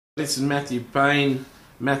This is Matthew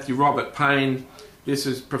Robert Payne. This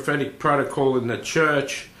is Prophetic Protocol in the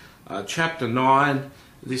Church, chapter 9.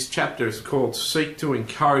 This chapter is called Seek to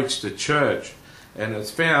Encourage the Church, and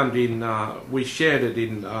it's found in, we shared it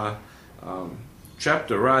in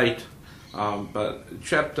chapter 8, but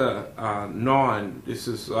chapter 9, this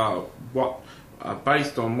is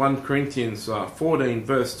based on 1 Corinthians 14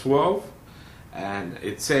 verse 12, and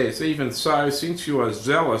it says, "Even so, since you are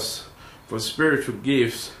zealous for spiritual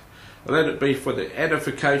gifts, let it be for the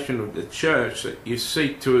edification of the church that you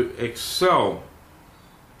seek to excel."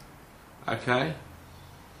 Okay?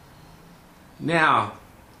 Now,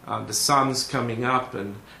 the sun's coming up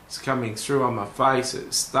and it's coming through on my face.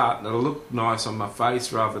 It's starting to look nice on my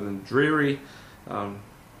face rather than dreary.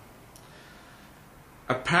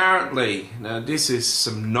 Apparently, now this is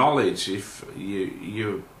some knowledge. If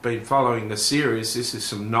you've been following the series, this is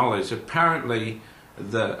some knowledge. Apparently,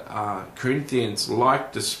 the Corinthians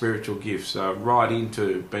liked the spiritual gifts, right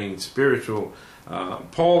into being spiritual.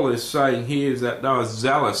 Paul is saying here that they were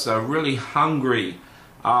zealous, they were really hungry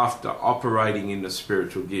after operating in the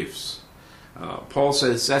spiritual gifts. Paul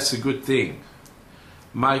says that's a good thing.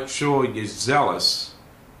 Make sure you're zealous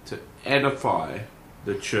to edify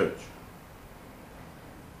the church.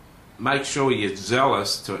 Make sure you're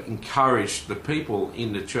zealous to encourage the people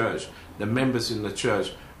in the church, the members in the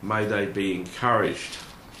church. May they be encouraged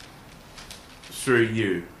through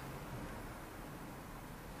you.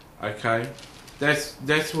 Okay,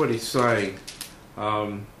 that's what he's saying.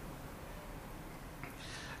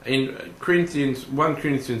 In 1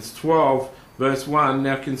 Corinthians 12 verse 1,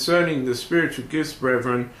 "Now concerning the spiritual gifts,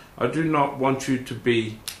 brethren, I do not want you to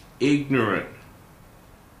be ignorant."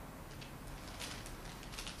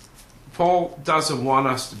 Paul doesn't want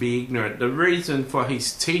us to be ignorant. The reason for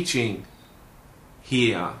his teaching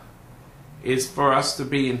here is for us to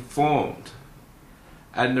be informed,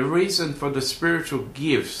 and the reason for the spiritual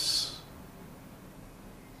gifts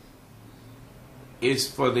is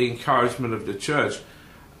for the encouragement of the church.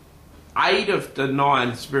 8 of the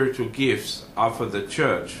 9 spiritual gifts are for the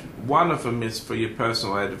church. One of them is for your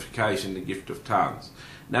personal edification, the gift of tongues.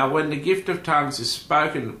 Now, when the gift of tongues is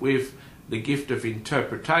spoken with the gift of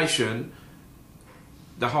interpretation,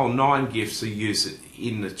 the whole 9 gifts are used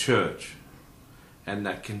in the church. And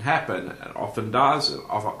that can happen. It often does.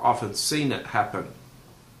 I've often seen it happen.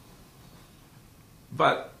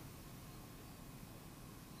 But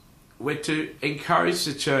we're to encourage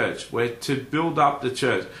the church. We're to build up the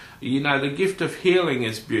church. You know, the gift of healing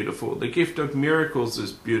is beautiful. The gift of miracles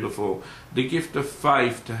is beautiful. The gift of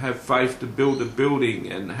faith, to have faith to build a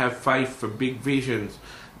building and have faith for big visions,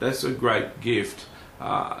 that's a great gift.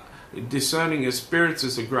 Discerning of spirits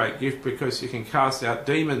is a great gift, because you can cast out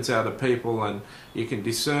demons out of people, and you can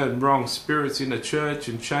discern wrong spirits in a church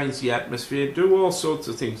and change the atmosphere, do all sorts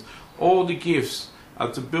of things. All the gifts are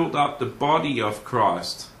to build up the body of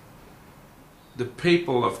Christ, the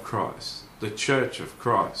people of Christ, the church of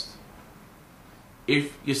Christ.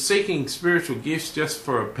 If you're seeking spiritual gifts just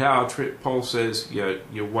for a power trip, Paul says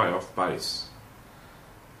you're way off base.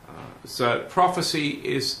 So prophecy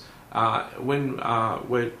is, when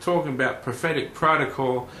we're talking about prophetic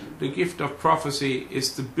protocol, the gift of prophecy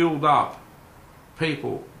is to build up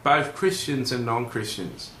people, both Christians and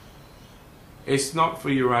non-Christians. It's not for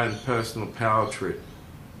your own personal power trip.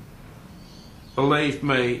 Believe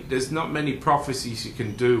me, there's not many prophecies you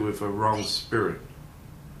can do with a wrong spirit.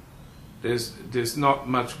 There's not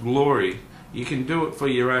much glory. You can do it for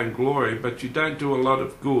your own glory, but you don't do a lot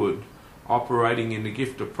of good operating in the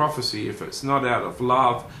gift of prophecy if it's not out of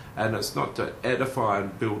love and it's not to edify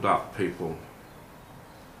and build up people.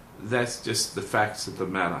 That's just the facts of the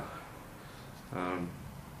matter.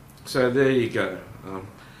 So there you go.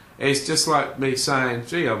 It's just like me saying,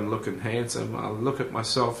 "Gee, I'm looking handsome." I look at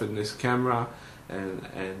myself in this camera and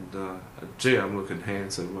gee, I'm looking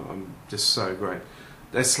handsome. I'm just so great.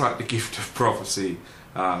 That's like the gift of prophecy.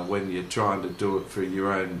 When you're trying to do it for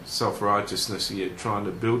your own self-righteousness, you're trying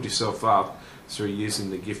to build yourself up through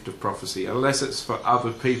using the gift of prophecy. Unless it's for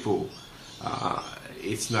other people,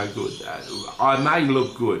 it's no good. I may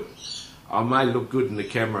look good. I may look good in the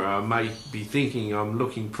camera. I may be thinking I'm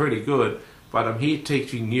looking pretty good, but I'm here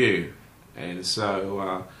teaching you. And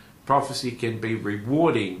so prophecy can be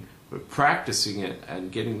rewarding, but practicing it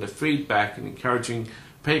and getting the feedback and encouraging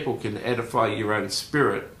people can edify your own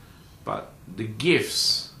spirit. But the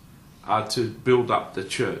gifts are to build up the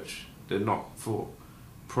church. They're not for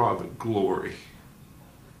private glory.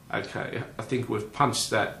 Okay, I think we've punched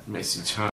that message home.